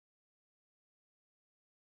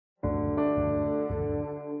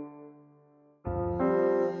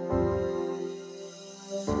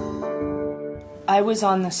I was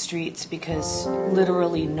on the streets because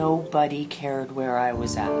literally nobody cared where I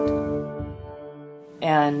was at.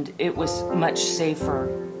 And it was much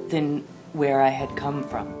safer than where I had come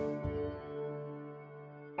from.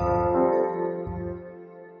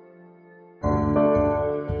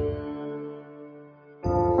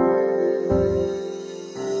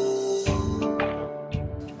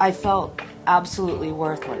 I felt absolutely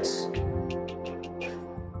worthless.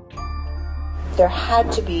 There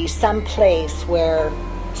had to be some place where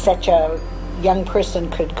such a young person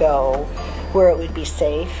could go where it would be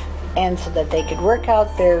safe, and so that they could work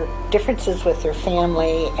out their differences with their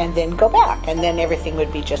family and then go back, and then everything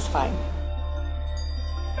would be just fine.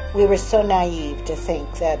 We were so naive to think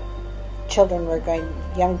that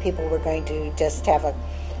young people were going to just have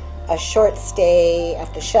a short stay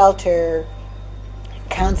at the shelter,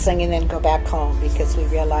 counseling, and then go back home, because we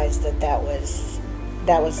realized that was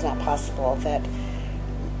not possible, that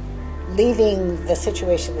leaving the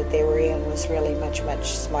situation that they were in was really much,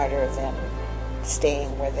 much smarter than staying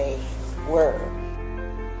where they were.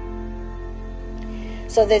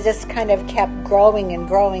 So they just kind of kept growing and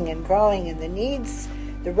growing and growing, and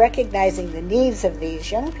recognizing the needs of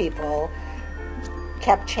these young people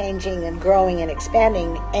kept changing and growing and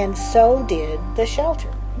expanding, and so did the shelter.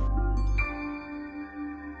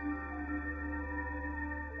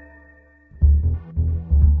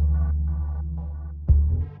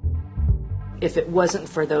 If it wasn't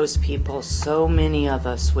for those people, so many of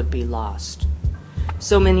us would be lost.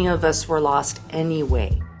 So many of us were lost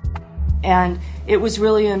anyway. And it was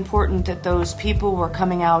really important that those people were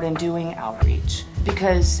coming out and doing outreach,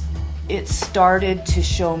 because it started to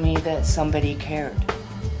show me that somebody cared.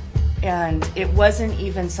 And it wasn't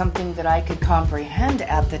even something that I could comprehend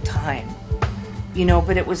at the time,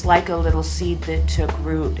 but it was like a little seed that took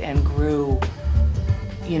root and grew,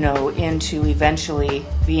 into eventually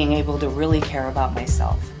being able to really care about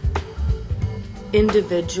myself.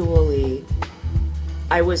 Individually,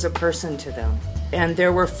 I was a person to them. And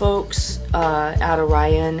there were folks at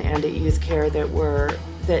Orion and at YouthCare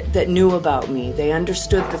that knew about me. They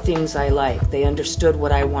understood the things I liked. They understood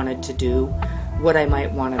what I wanted to do, what I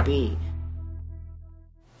might want to be.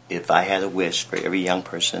 If I had a wish for every young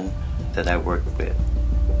person that I worked with,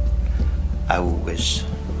 I would wish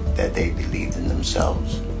that they believed in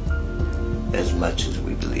themselves as much as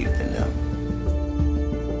we believed in them.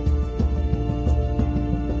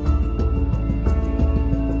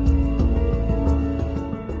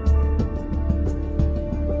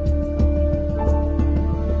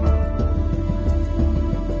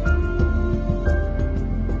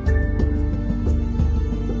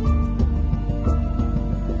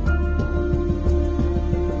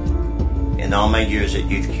 In all my years at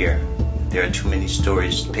YouthCare, there are too many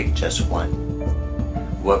stories to pick just one.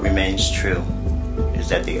 What remains true is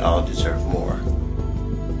that they all deserve more.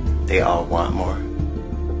 They all want more.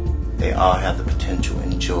 They all have the potential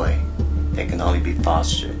and joy that can only be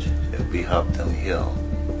fostered if we help them heal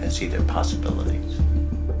and see their possibilities.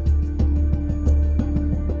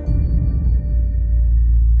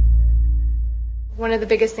 One of the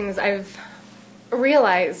biggest things I've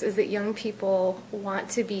realized is that young people want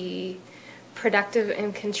to be productive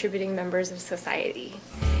and contributing members of society.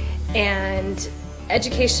 And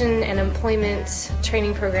education and employment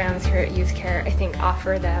training programs here at YouthCare, I think,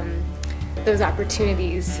 offer them those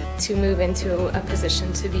opportunities to move into a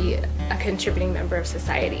position to be a contributing member of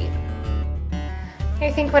society.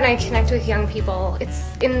 I think when I connect with young people,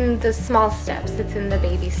 it's in the small steps, it's in the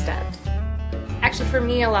baby steps. Actually, for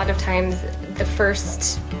me, a lot of times, the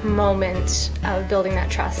first moment of building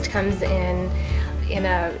that trust comes in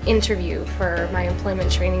an interview for my employment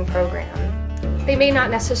training program. They may not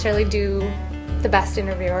necessarily do the best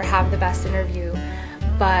interview or have the best interview,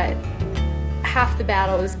 but half the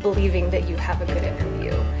battle is believing that you have a good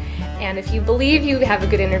interview. And if you believe you have a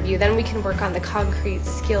good interview, then we can work on the concrete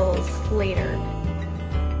skills later.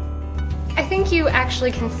 I think you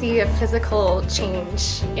actually can see a physical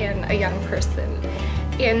change in a young person,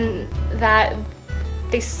 in that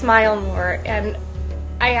they smile more, and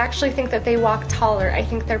I actually think that they walk taller. I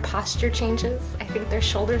think their posture changes. I think their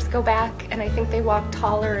shoulders go back, and I think they walk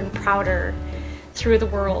taller and prouder through the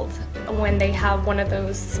world when they have one of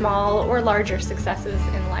those small or larger successes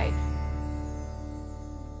in life.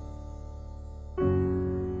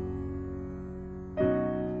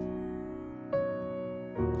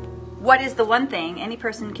 What is the one thing any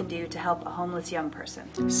person can do to help a homeless young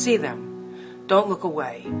person? See them. Don't look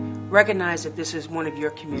away. Recognize that this is one of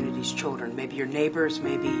your community's children. Maybe your neighbors,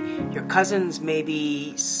 maybe your cousins,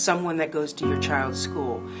 maybe someone that goes to your child's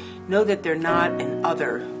school. Know that they're not an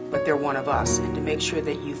other but they're one of us, and to make sure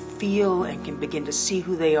that you feel and can begin to see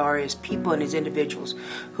who they are as people and as individuals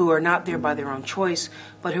who are not there by their own choice,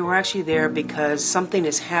 but who are actually there because something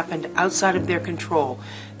has happened outside of their control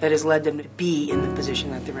that has led them to be in the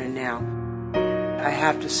position that they're in now. I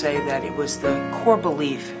have to say that it was the core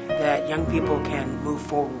belief that young people can move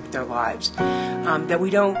forward with their lives, that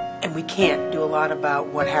we don't and we can't do a lot about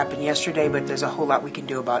what happened yesterday, but there's a whole lot we can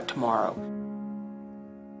do about tomorrow.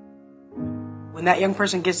 When that young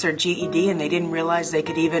person gets their GED and they didn't realize they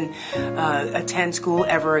could even attend school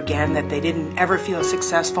ever again, that they didn't ever feel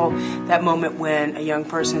successful, that moment when a young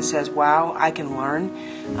person says, wow, I can learn,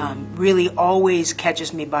 really always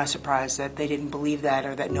catches me by surprise, that they didn't believe that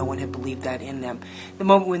or that no one had believed that in them. The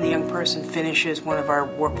moment when the young person finishes one of our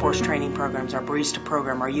workforce training programs, our barista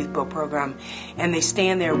program, our youth build program, and they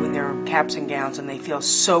stand there with their caps and gowns and they feel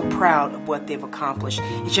so proud of what they've accomplished.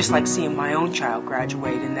 It's just like seeing my own child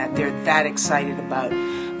graduate, and that they're that excited about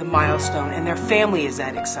the milestone, and their family is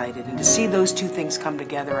that excited. And to see those two things come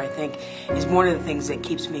together, I think, is one of the things that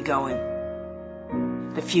keeps me going.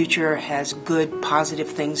 The future has good, positive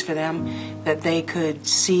things for them, that they could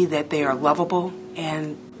see that they are lovable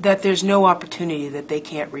and that there's no opportunity that they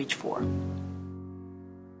can't reach for.